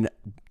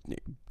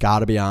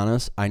 Gotta be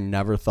honest, I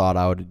never thought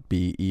I would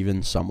be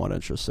even somewhat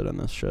interested in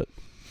this shit.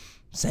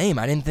 Same.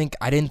 I didn't think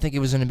it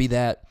was gonna be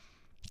that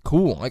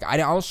cool. Like,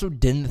 I also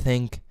didn't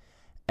think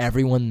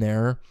everyone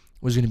there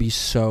was gonna be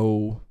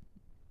so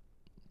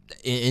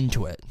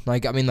into it.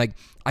 Like, I mean, like,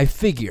 I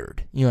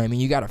figured, you know what I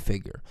mean? You gotta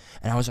figure.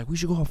 And I was like, we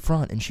should go up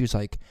front. And she was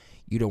like,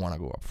 you don't want to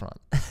go up front.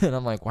 And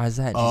I'm like, why is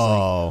that? And she's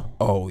like,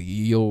 oh,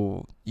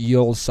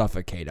 you'll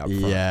suffocate up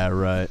front. Yeah,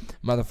 right.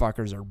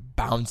 Motherfuckers are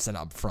bouncing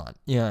up front.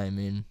 You know what I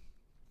mean?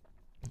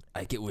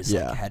 Like, it was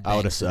like headbang. I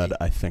would have said,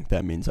 I think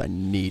that means I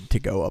need to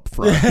go up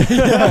front.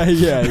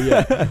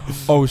 Yeah.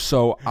 Oh,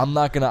 so I'm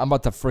about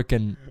to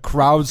freaking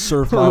crowd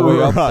surf my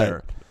way up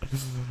there.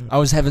 I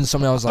was having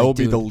someone, I was like, I will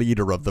be the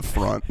leader of the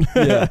front.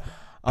 Yeah.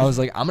 I was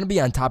like, I'm going to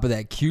be on top of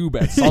that cube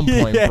at some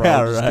point,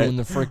 bro. Just doing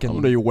the freaking. I'm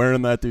going to be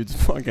wearing that dude's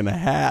fucking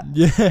hat.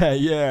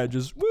 Yeah.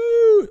 Just,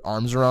 woo.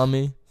 Arms around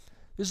me.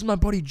 This is my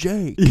buddy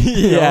Jake.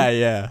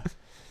 Yeah.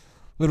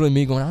 Literally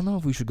me going, I don't know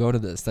if we should go to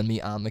this. Then me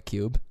on the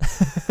cube.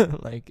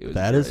 Like, it was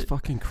that is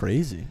fucking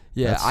crazy.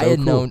 Yeah, that's I had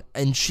known.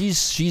 And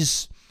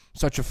she's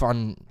such a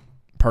fun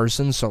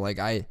person. So, like,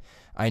 I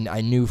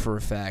knew for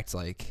a fact,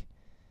 like,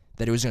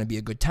 that it was going to be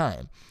a good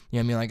time. You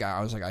know what I mean? Like,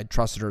 I was like, I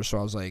trusted her, so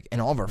I was like,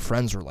 and all of our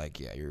friends were like,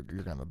 yeah, you're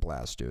going to have a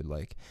blast, dude.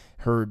 Like,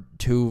 her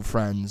two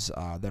friends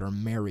that are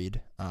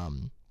married,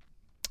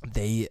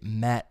 they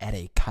met at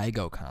a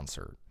Kygo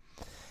concert.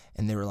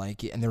 And they were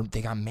like, and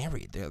they got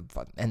married.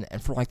 And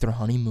for, like, their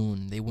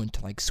honeymoon, they went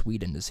to, like,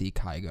 Sweden to see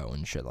Kygo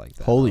and shit like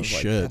that. Holy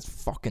shit. Like,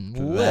 that's fucking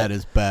lit. That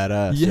is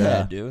badass.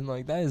 Yeah, dude.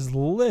 Like, that is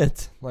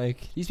lit.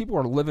 Like, these people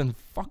are living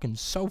fucking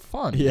so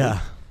fun.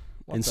 Yeah.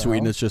 In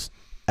Sweden, it's just,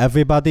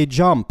 everybody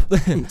jump.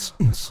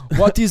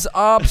 What is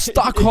up,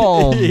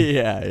 Stockholm?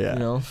 Yeah. You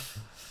know?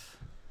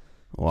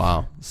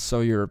 Wow.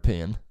 So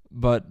European.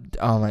 But,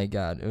 oh my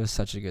God, it was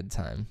such a good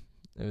time.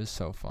 It was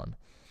so fun.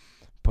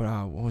 But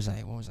what was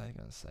I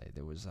gonna say?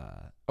 There was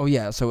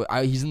so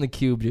he's in the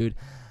cube, dude.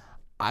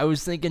 I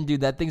was thinking,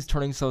 dude, that thing's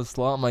turning so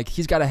slow. I'm like,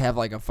 he's got to have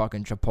like a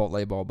fucking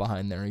Chipotle bowl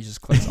behind there. He just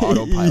clicks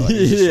autopilot.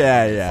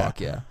 Yeah.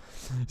 Fuck yeah.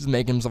 He's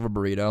making himself a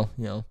burrito,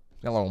 you know.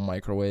 Got a little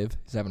microwave.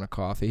 He's having a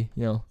coffee,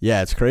 you know.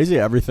 Yeah, it's crazy.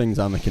 Everything's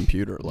on the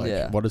computer.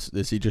 Like, what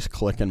is he just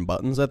clicking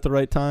buttons at the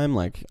right time?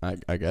 Like,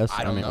 I guess.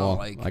 I don't know. Well,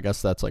 like, I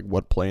guess that's like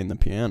what playing the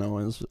piano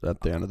is at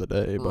the end of the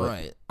day. But.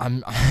 Right.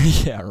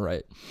 Yeah,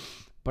 right.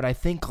 But I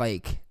think,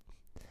 like,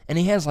 and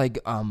he has like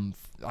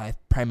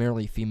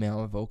primarily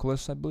female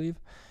vocalists, I believe,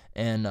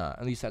 and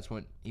at least that's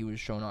what he was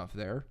showing off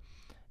there.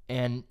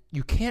 And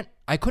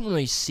I couldn't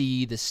really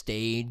see the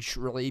stage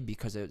really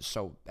because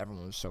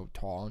everyone was so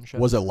tall and shit.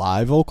 Was it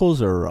live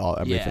vocals or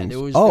everything? Yeah, there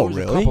was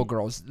really? a couple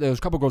girls. There was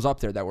a couple girls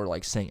up there that were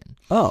like singing.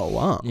 Oh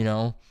wow! You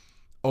know,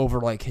 over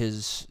like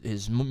his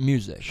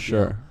music.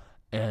 Sure.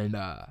 You know?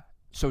 And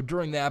so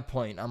during that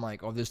point, I'm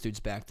like, oh, this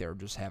dude's back there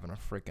just having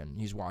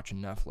he's watching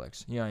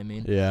Netflix. You know what I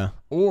mean? Yeah.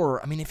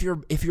 Or I mean, if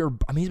you're,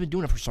 I mean, he's been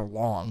doing it for so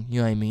long.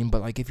 You know what I mean?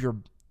 But like, if you're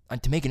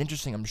to make it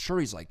interesting, I'm sure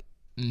he's like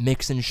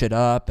mixing shit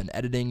up and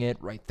editing it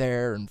right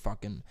there and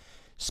fucking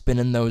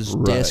spinning those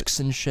discs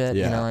and shit.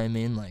 You know what I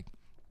mean? Like,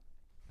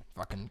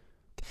 fucking.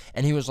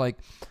 And he was like,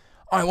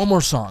 all right, one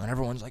more song. And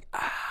everyone's like,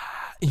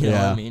 you know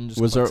what I mean?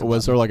 Just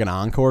was there like an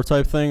encore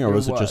type thing, or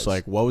was it just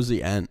like, what was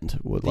the end?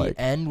 The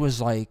end was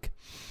like,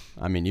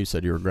 I mean, you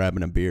said you were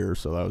grabbing a beer,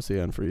 so that was the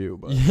end for you.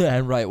 But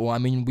yeah, right. Well, I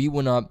mean, we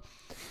went up.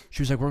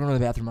 She was like, we're going to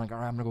the bathroom. I'm like, all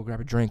right, I'm going to go grab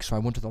a drink. So I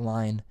went to the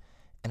line,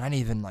 and I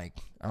didn't even like,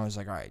 I was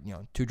like, all right,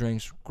 2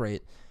 drinks,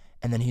 great.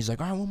 And then he's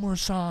like, all right, one more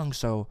song.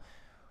 So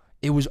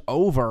it was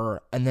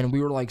over, and then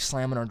we were like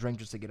slamming our drink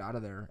just to get out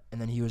of there.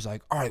 And then he was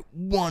like, all right,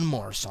 one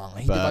more song.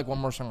 He did like one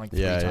more song like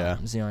 3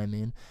 times. You know what I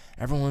mean?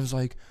 Everyone's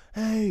like,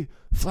 hey,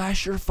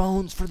 flash your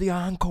phones for the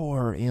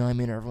encore. You know what I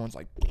mean? Everyone's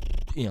like,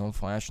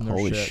 flashing their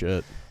Holy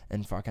shit.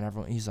 And fucking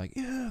everyone, he's like,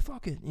 yeah,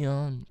 fuck it.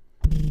 And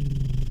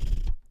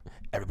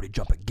everybody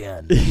jump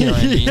again. You know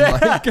what I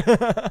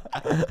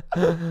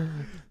mean?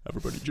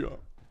 Everybody jump.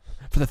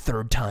 For the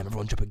 3rd time,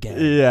 everyone jump again.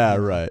 Yeah,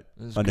 right.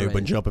 I know you've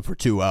been jumping for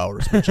 2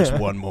 hours, but just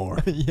one more.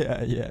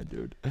 Yeah,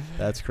 dude.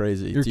 That's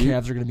crazy. Your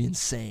calves are going to be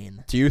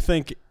insane. Do you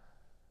think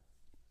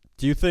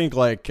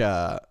like,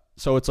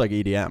 so it's like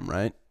EDM,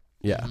 right?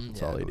 Yeah,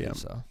 it's all EDM.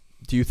 So.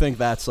 Do you think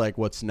that's like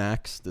what's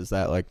next? Is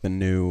that like the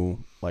new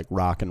like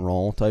rock and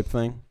roll type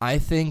thing? I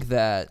think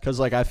that. Because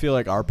like I feel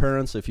like our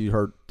parents, if you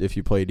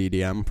played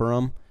EDM for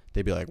them,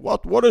 they'd be like,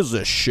 what is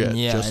this shit?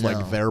 Yeah, just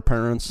like their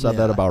parents said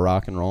that about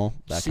rock and roll,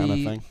 that kind of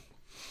thing.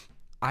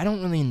 I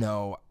don't really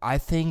know. I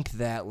think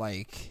that,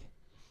 like,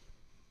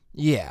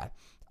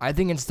 I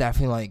think it's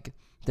definitely, like,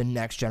 the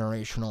next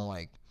generational,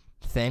 like,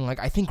 thing. Like,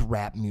 I think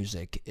rap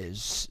music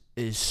is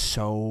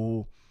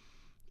so,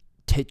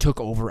 took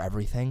over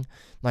everything.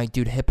 Like,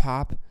 dude,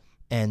 hip-hop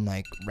and,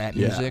 like, rap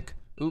music,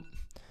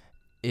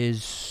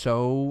 is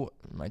so,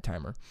 my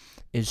timer,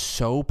 is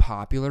so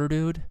popular,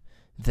 dude,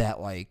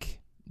 that, like,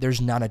 there's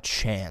not a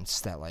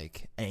chance that,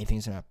 like,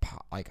 anything's gonna,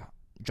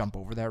 jump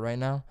over that right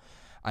now.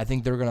 I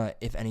think they're going to,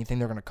 if anything,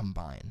 they're going to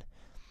combine.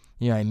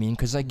 You know what I mean?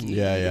 Because, like,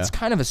 it's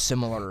kind of a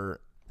similar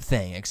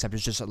thing, except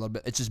it's just a little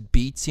bit, it's just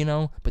beats,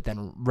 but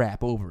then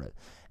rap over it.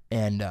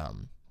 And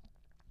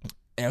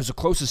it was the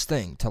closest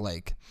thing to,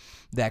 like,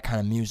 that kind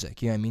of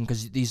music. You know what I mean?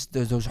 Because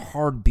those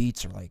hard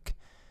beats are, like,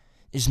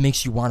 it just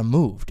makes you want to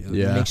move, dude.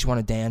 Yeah. It makes you want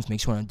to dance,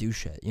 makes you want to do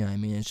shit. You know what I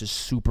mean? It's just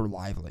super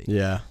lively.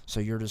 Yeah. So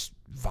you're just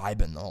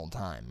vibing the whole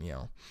time,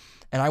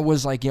 And I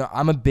was like,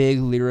 I'm a big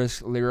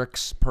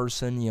lyrics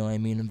person, you know what I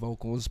mean, and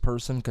vocals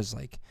person, because,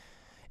 like,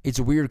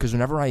 it's weird, because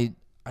whenever I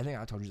think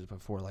I told you this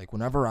before, like,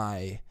 whenever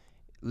I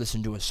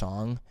listen to a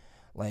song,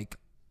 like,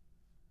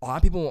 a lot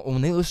of people,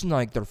 when they listen to,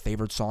 like, their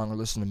favorite song or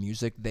listen to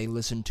music, they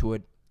listen to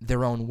it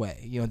their own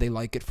way. They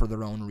like it for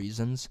their own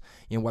reasons,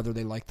 whether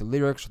they like the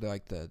lyrics, or they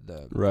like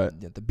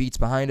the beats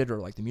behind it, or,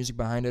 like, the music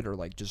behind it, or,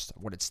 like, just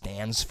what it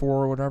stands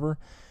for or whatever.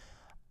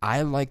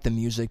 I like the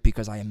music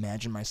because I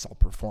imagine myself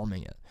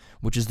performing it,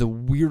 which is the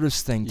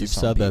weirdest thing to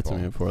some people. You've said that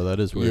to me before. That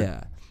is weird.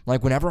 Yeah.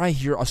 Like, whenever I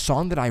hear a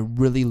song that I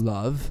really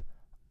love,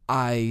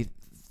 I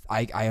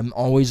am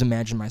always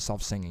imagine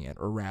myself singing it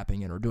or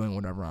rapping it or doing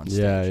whatever on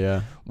stage.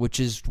 Yeah. Which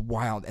is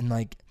wild. And,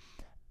 like,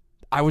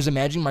 I was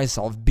imagining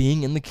myself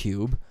being in the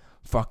cube,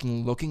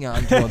 fucking looking out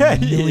into a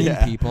million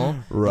people,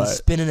 and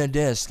spinning a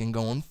disc and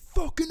going,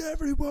 fucking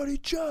everybody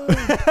jump.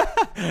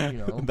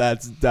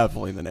 That's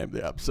definitely the name of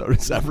the episode.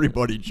 It's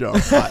Everybody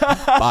Jump.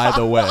 by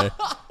the way.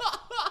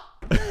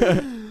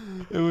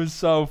 It was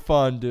so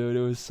fun, dude.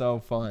 It was so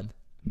fun.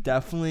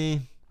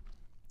 Definitely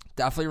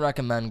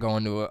recommend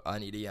going to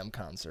an EDM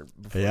concert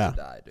before you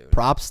die, dude.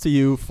 Props to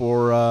you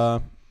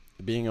for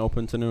being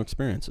open to new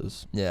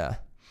experiences. Yeah.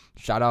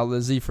 Shout out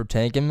Lizzie for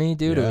taking me,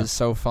 dude. It was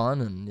so fun,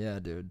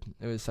 and dude,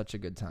 it was such a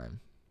good time.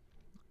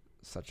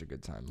 Such a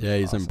good time. Yeah,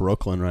 he's in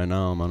Brooklyn right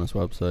now. I'm on his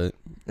website.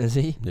 Is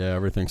he? Yeah,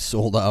 everything's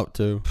sold out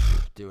too.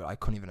 Dude, I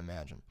couldn't even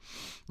imagine.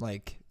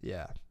 Like,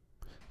 yeah.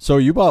 So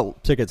you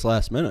bought tickets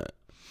last minute?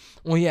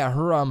 Well, yeah,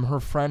 her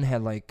friend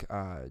had like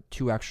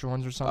 2 extra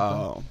ones or something.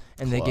 Oh,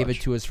 and they gave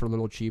it to us for a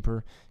little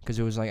cheaper because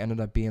it was like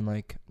ended up being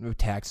like with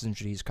taxes and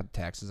shit. He's cut the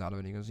taxes out of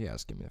it. He goes, yeah,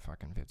 just give me the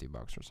fucking $50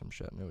 or some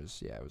shit. And it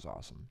was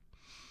awesome.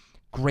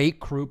 Great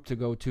group to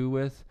go to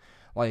with,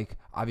 like,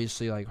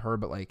 obviously like her,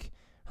 but like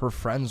her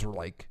friends were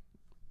like,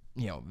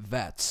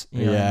 vets,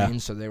 you know what I mean?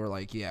 So they were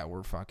like, yeah,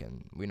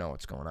 we know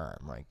what's going on.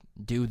 Like,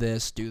 do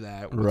this, do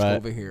that, let's go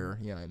over here,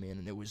 you know what I mean?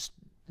 And it was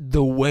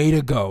the way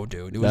to go,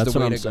 dude. It was that's the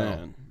way what I'm to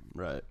saying. Go.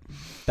 Right.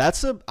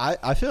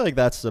 I feel like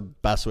that's the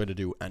best way to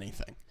do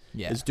anything.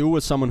 Yeah. Is do it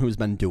with someone who's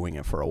been doing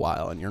it for a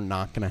while, and you're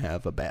not going to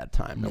have a bad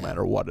time no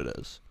matter what it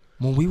is.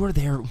 When we were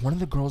there, one of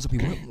the girls that we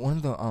went, one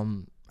of the,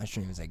 I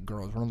shouldn't even say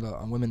girls, one of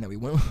the women that we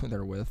went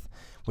there with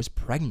was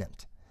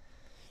pregnant.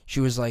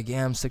 She was like,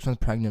 yeah, I'm 6 months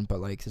pregnant, but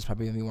like this is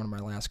probably going to be one of my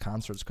last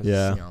concerts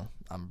because,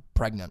 I'm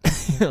pregnant.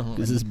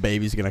 Because this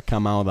baby's going to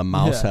come out with a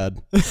mouse head.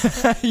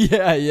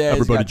 Yeah.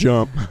 Everybody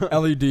jump.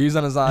 LEDs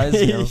on his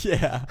eyes.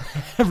 Yeah.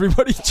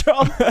 Everybody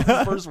jump.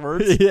 First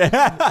words.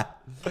 Yeah.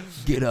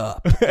 Get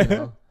up.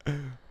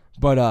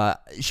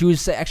 But she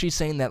was actually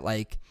saying that,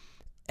 like,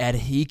 Ed,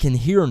 he can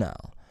hear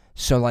now.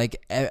 So,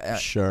 like,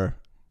 sure.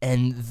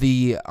 And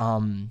the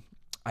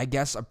I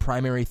guess a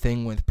primary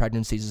thing with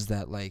pregnancies is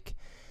that like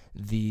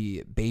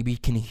the baby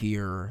can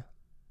hear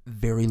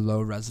very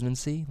low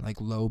resonancy, like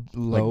low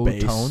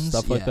bass, tones,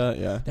 stuff like that.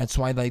 Yeah, that's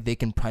why like they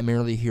can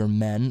primarily hear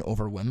men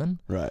over women.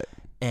 Right.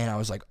 And I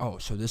was like, oh,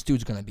 so this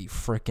dude's gonna be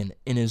freaking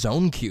in his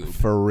own cube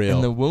for real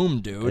in the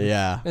womb, dude.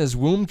 Yeah, his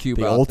womb cube,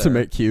 the out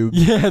ultimate there. cube.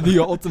 Yeah, the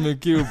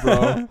ultimate cube,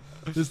 bro.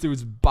 This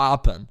dude's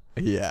bopping.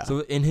 Yeah. So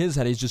in his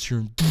head, he's just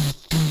hearing.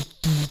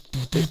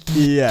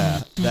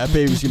 Yeah, that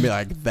baby's gonna be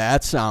like,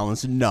 that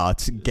sounds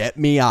nuts. Get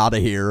me out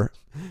of here.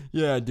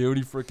 Yeah, dude,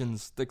 he freaking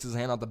sticks his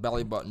hand out the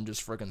belly button,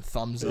 just freaking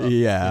thumbs up.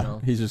 Yeah, you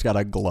know? He's just got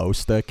a glow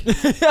stick.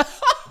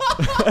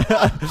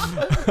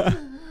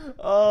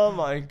 Oh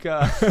my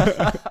god.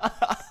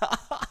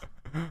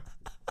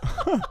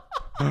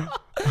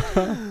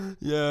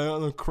 Yeah,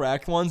 the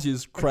cracked ones, he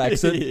just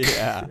cracks it.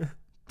 Yeah.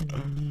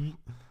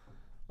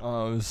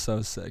 Oh, it was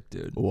so sick,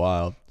 dude.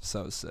 Wild.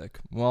 So sick.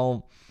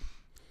 Well,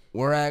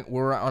 we're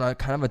on a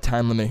kind of a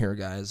time limit here,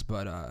 guys,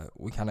 but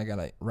we kind of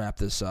gotta wrap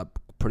this up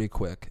pretty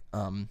quick.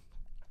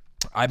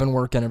 I've been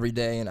working every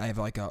day, and I have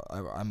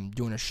I'm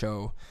doing a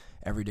show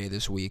every day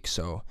this week,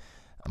 so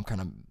I'm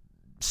kind of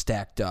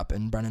stacked up.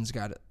 And Brennan's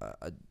got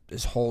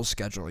his whole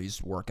schedule.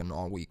 He's working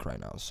all week right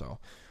now, so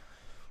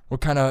we're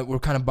kind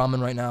of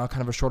bumming right now.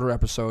 Kind of a shorter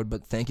episode,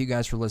 but thank you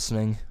guys for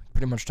listening.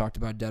 Pretty much talked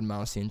about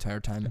Deadmau5 the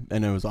entire time,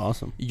 and it was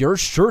awesome. Your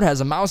shirt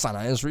has a mouse on it.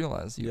 I just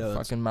realized you have a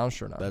fucking mouse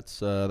shirt on.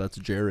 That's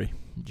Jerry.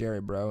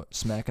 Jerry, bro,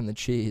 smacking the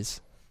cheese.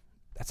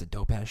 That's a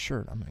dope ass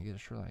shirt. I'm gonna get a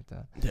shirt like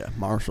that. Yeah,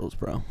 Marshalls,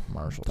 bro.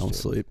 Marshalls. Don't dude.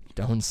 sleep.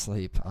 Don't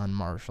sleep on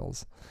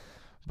Marshalls.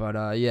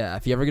 But yeah,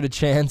 if you ever get a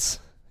chance,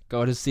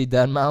 go to see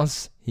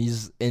Deadmau5.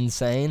 He's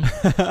insane.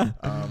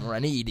 Or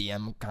any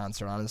EDM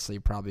concert, honestly,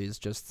 probably is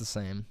just the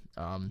same.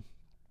 And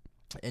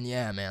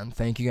yeah, man,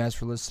 thank you guys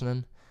for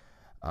listening.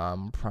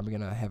 Probably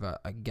gonna have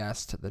a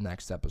guest the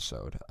next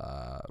episode.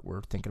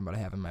 We're thinking about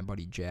having my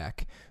buddy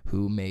Jack,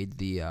 who made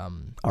the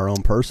our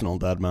own personal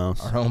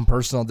Deadmau5. Our own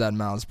personal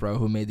Deadmau5, bro,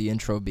 who made the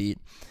intro beat.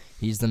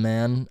 He's the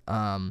man.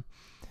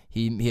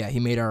 He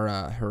made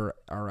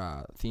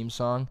our theme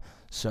song.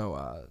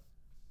 So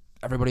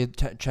everybody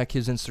check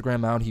his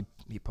Instagram out. He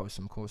posts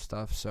some cool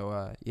stuff.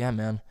 So yeah,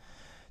 man.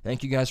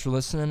 Thank you guys for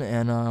listening,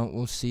 and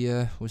we'll see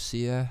you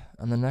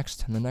on the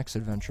next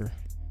adventure.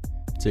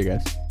 See you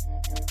guys.